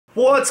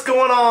What's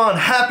going on?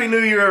 Happy New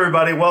Year,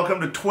 everybody. Welcome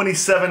to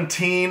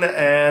 2017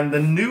 and the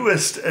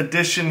newest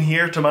addition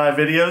here to my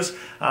videos.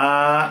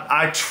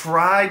 I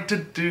tried to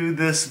do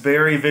this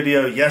very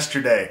video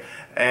yesterday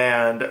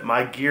and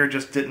my gear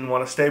just didn't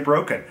want to stay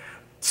broken.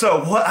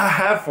 So what I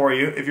have for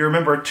you, if you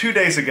remember 2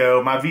 days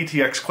ago, my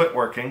VTX quit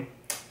working.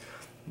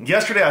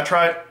 Yesterday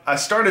I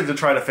started to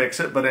try to fix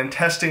it, but in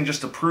testing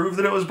just to prove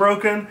that it was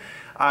broken,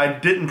 I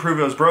didn't prove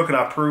it was broken,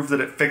 I proved that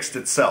it fixed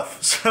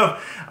itself. So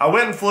I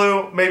went and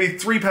flew, maybe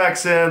 3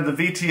 packs in, the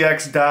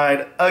VTX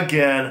died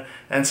again,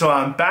 and so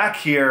I'm back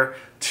here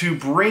to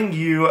bring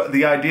you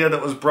the idea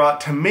that was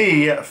brought to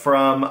me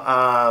from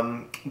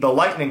the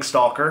Lightning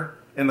Stalker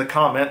in the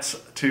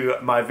comments to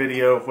my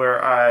video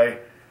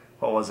where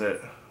what was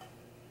it?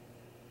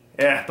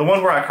 Yeah, the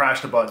one where I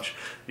crashed a bunch.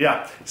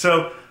 Yeah,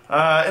 so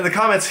in the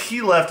comments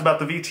he left about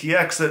the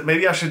VTX that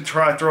maybe I should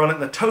try throwing it in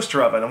the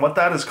toaster oven, and what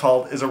that is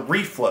called is a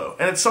reflow.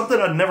 And it's something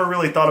I'd never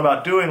really thought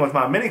about doing with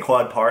my mini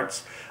quad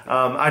parts.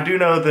 I do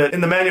know that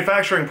in the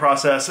manufacturing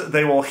process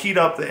they will heat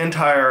up the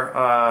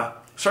entire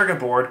circuit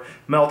board,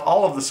 melt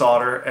all of the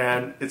solder,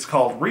 and it's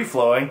called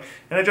reflowing,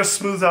 and it just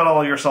smooths out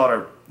all your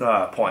solder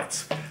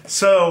points.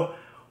 So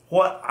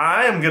what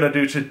I am going to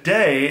do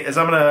today is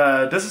I'm going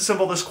to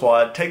disassemble this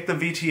quad, take the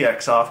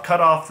VTX off,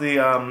 cut off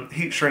the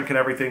heat shrink and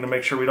everything to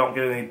make sure we don't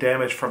get any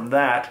damage from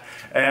that,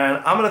 and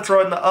I'm going to throw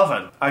it in the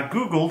oven. I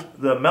googled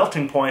the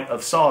melting point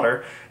of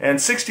solder, and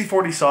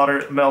 60-40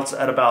 solder melts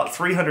at about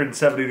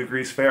 370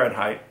 degrees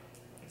Fahrenheit.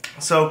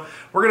 So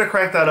we're going to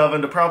crank that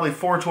oven to probably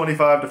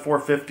 425 to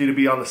 450 to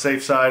be on the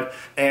safe side,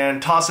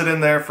 and toss it in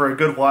there for a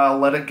good while,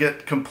 let it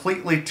get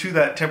completely to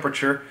that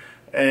temperature,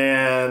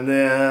 and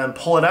then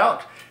pull it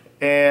out.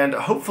 And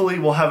hopefully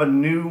we'll have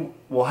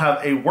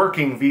a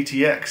working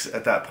VTX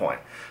at that point.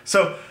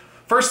 So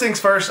first things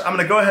first, I'm going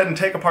to go ahead and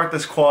take apart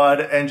this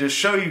quad and just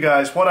show you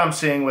guys what I'm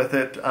seeing with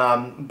it.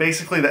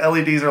 Basically the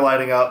LEDs are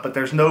lighting up, but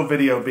there's no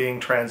video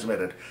being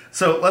transmitted.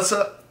 So let's,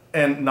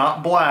 and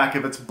not black.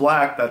 If it's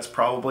black, that's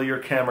probably your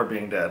camera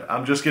being dead.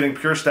 I'm just getting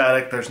pure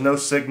static. There's no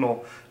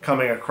signal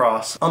coming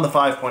across on the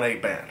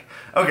 5.8 band.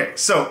 Okay,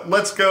 so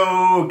let's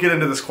go get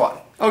into this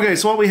quad. Okay,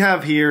 so what we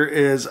have here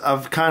is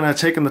I've kind of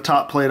taken the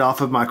top plate off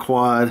of my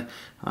quad.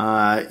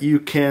 You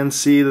can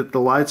see that the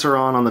lights are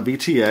on the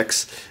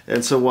VTX,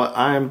 and so what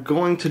I'm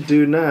going to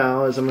do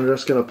now is I'm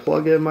just going to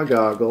plug in my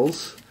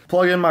goggles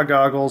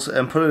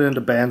and put it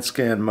into band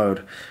scan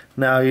mode.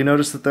 Now you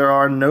notice that there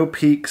are no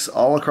peaks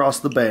all across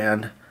the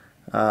band.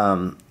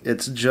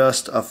 It's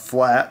just a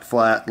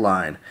flat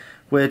line,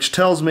 which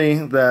tells me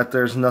that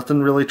there's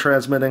nothing really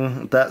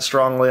transmitting that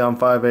strongly on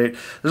 5.8.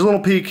 There's a little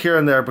peak here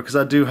and there because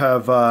I do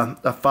have a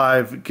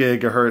 5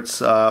 gigahertz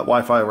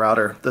Wi-Fi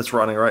router that's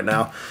running right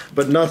now,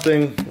 but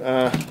nothing,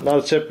 not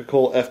a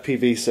typical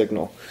FPV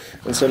signal.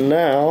 And so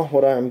now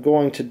what I'm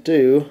going to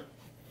do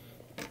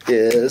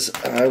is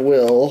I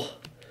will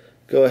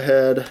go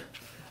ahead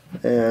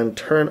and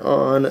turn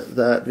on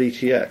that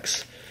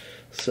VTX.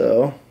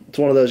 So it's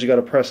one of those you got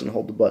to press and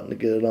hold the button to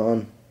get it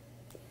on.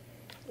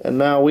 And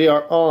now we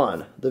are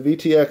on. The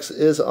VTX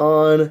is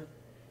on,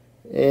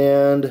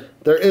 and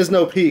there is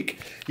no peak.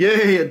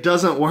 Yay, it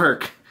doesn't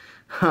work.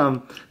 I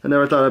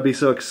never thought I'd be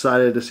so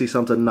excited to see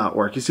something not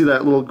work. You see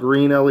that little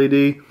green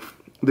LED?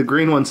 The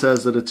green one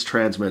says that it's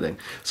transmitting.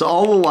 So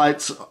all the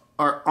lights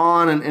are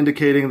on and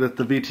indicating that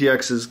the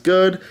VTX is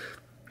good.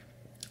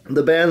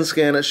 The band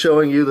scan is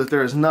showing you that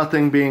there is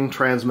nothing being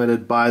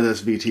transmitted by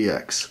this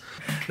VTX.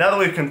 Now that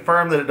we've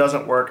confirmed that it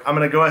doesn't work, I'm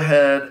going to go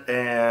ahead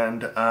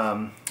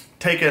and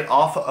take it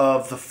off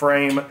of the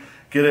frame,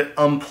 get it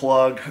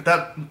unplugged.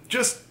 That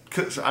just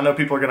because I know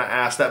people are going to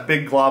ask, that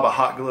big glob of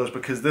hot glue is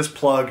because this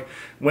plug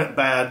went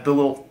bad. The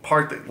little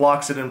part that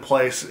locks it in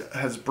place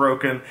has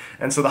broken,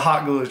 and so the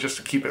hot glue is just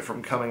to keep it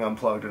from coming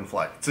unplugged in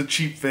flight. It's a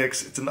cheap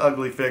fix, it's an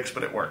ugly fix,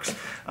 but it works.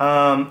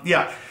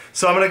 Yeah.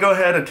 So I'm going to go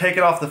ahead and take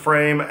it off the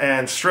frame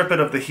and strip it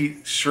of the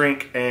heat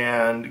shrink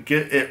and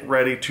get it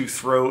ready to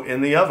throw in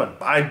the oven.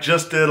 I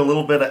just did a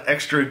little bit of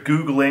extra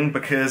Googling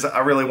because I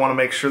really want to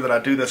make sure that I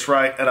do this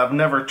right, and I've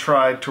never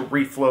tried to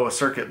reflow a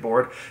circuit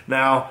board.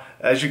 Now,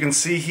 as you can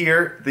see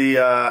here,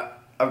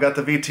 I've got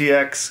the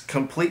VTX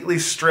completely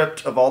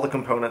stripped of all the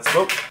components.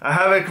 Oh, I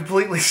have it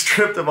completely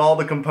stripped of all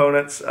the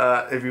components.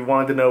 If you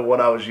wanted to know what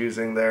I was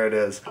using, there it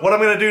is. What I'm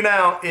going to do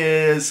now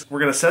is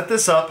we're going to set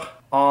this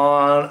up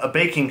on a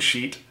baking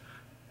sheet,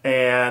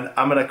 and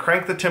I'm going to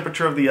crank the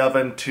temperature of the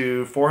oven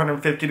to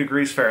 450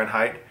 degrees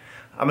Fahrenheit.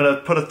 I'm going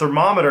to put a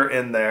thermometer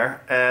in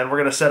there, and we're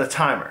going to set a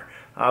timer.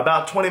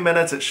 About 20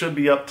 minutes it should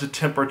be up to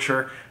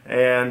temperature,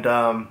 and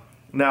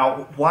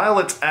now while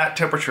it's at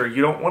temperature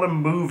you don't want to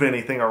move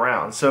anything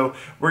around. So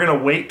we're going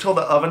to wait till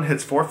the oven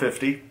hits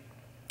 450,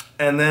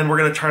 and then we're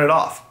going to turn it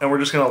off, and we're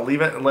just going to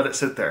leave it and let it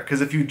sit there.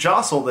 Because if you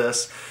jostle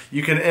this,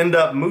 you can end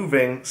up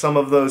moving some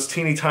of those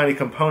teeny tiny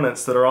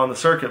components that are on the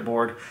circuit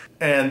board,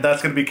 and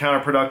that's going to be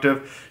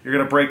counterproductive. You're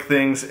going to break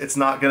things. It's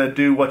not going to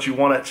do what you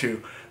want it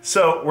to.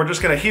 So we're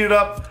just going to heat it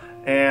up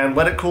and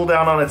let it cool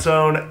down on its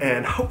own,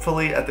 and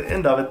hopefully at the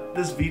end of it,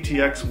 this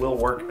VTX will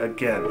work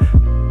again.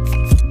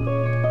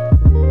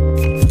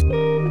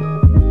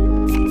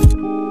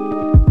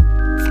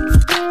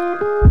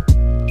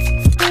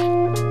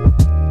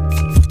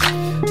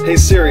 Hey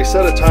Siri,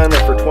 set a timer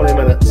for 20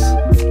 minutes.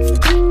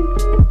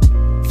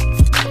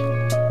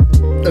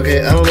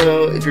 Okay, I don't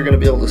know if you're going to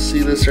be able to see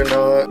this or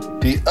not.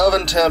 The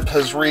oven temp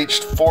has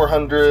reached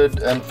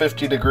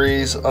 450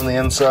 degrees on the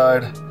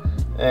inside,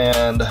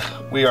 and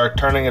we are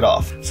turning it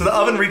off. So the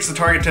oven reached the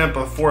target temp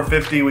of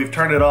 450. We've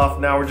turned it off.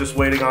 Now we're just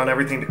waiting on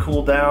everything to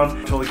cool down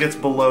until it gets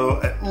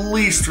below at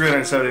least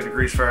 370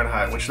 degrees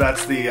Fahrenheit, which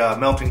that's the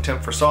melting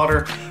temp for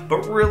solder.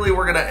 But really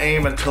we're gonna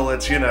aim until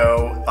it's, you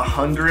know,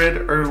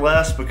 100 or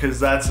less, because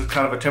that's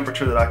kind of a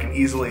temperature that I can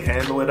easily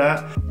handle it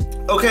at.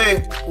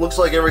 Okay, looks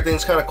like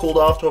everything's kind of cooled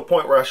off to a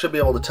point where I should be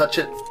able to touch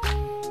it.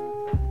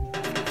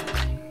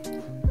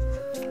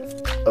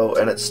 Oh,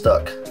 and it's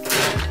stuck.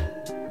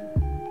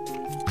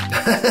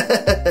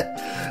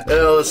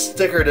 The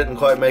sticker didn't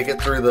quite make it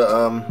through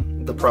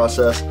the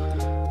process.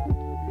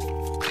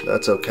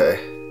 That's okay.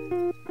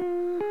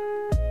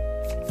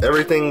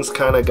 Everything's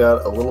kind of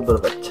got a little bit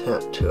of a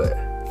tint to it.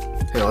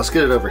 Here, let's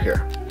get it over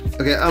here.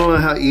 Okay, I don't know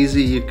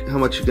how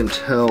much you can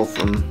tell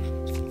from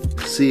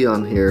see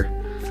on here,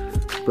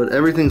 but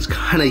everything's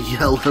kind of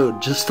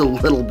yellowed just a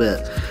little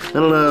bit. I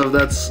don't know if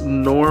that's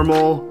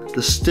normal.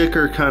 The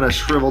sticker kind of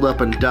shriveled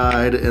up and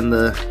died in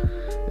the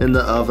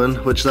oven,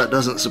 which that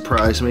doesn't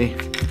surprise me.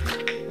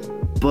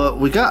 But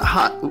we got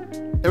hot.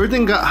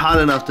 Everything got hot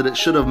enough that it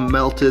should have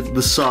melted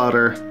the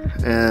solder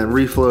and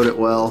reflowed it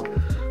well.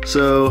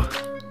 So,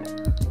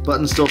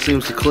 button still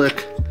seems to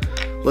click.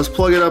 Let's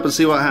plug it up and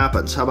see what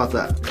happens. How about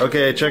that?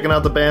 Okay, checking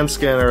out the band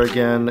scanner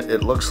again.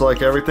 It looks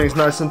like everything's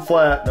nice and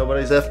flat.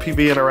 Nobody's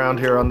FPVing around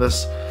here on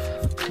this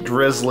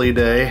drizzly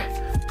day.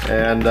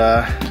 And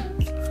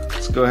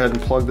let's go ahead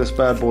and plug this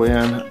bad boy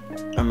in.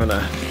 I'm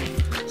gonna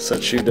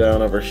set you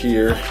down over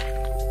here.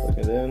 Plug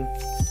it in.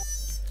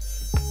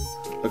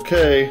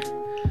 Okay.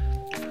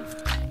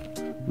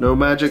 No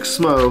magic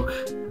smoke.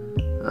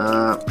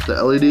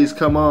 The LEDs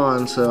come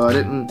on, so I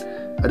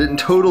didn't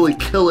totally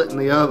kill it in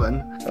the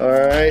oven.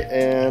 Alright,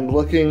 and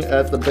looking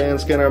at the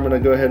band scanner, I'm gonna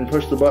go ahead and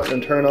push the button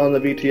and turn on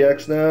the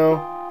VTX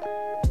now.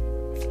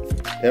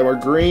 And we're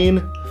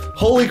green.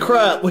 Holy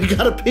crap, we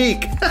got a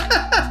peak!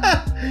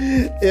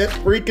 It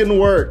freaking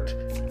worked.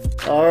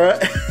 Alright.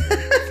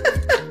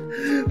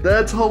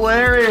 That's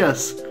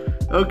hilarious.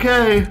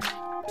 Okay.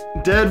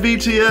 Dead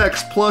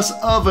VTX plus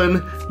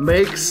oven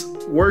makes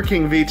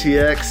working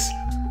VTX.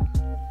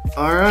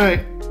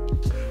 Alright.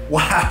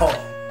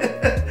 Wow.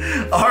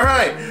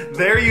 Alright,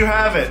 there you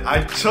have it.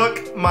 I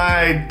took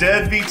my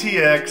dead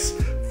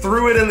VTX,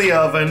 threw it in the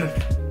oven,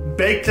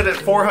 baked it at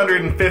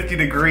 450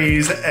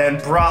 degrees,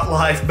 and brought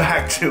life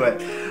back to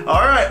it.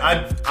 Alright,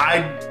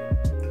 I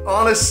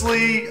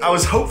honestly, I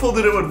was hopeful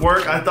that it would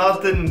work. I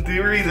thought that in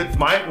theory that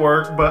might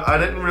work, but I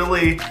didn't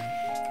really,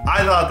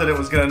 I thought that it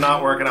was gonna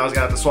not work and I was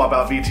gonna have to swap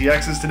out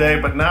VTXs today,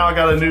 but now I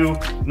got a new,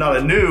 not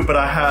a new, but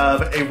I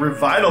have a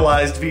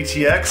revitalized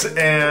VTX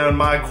and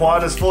my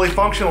quad is fully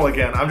functional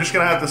again. I'm just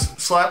gonna have to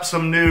slap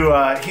some new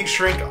heat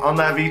shrink on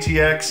that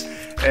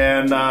VTX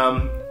and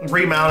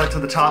remount it to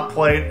the top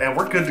plate and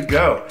we're good to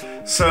go.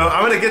 So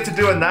I'm gonna get to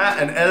doing that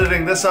and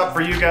editing this up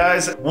for you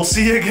guys. We'll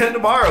see you again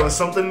tomorrow with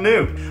something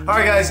new. All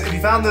right guys, if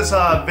you found this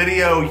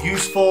video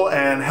useful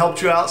and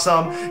helped you out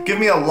some, give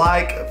me a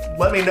like,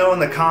 let me know in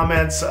the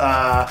comments.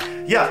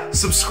 Yeah,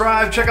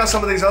 subscribe, check out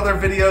some of these other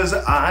videos.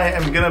 I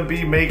am gonna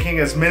be making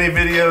as many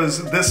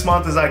videos this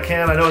month as I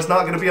can. I know it's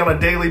not gonna be on a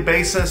daily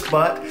basis,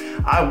 but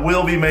I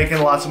will be making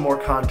lots of more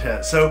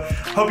content. So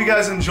hope you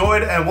guys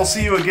enjoyed and we'll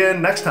see you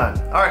again next time.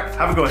 All right,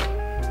 have a good one.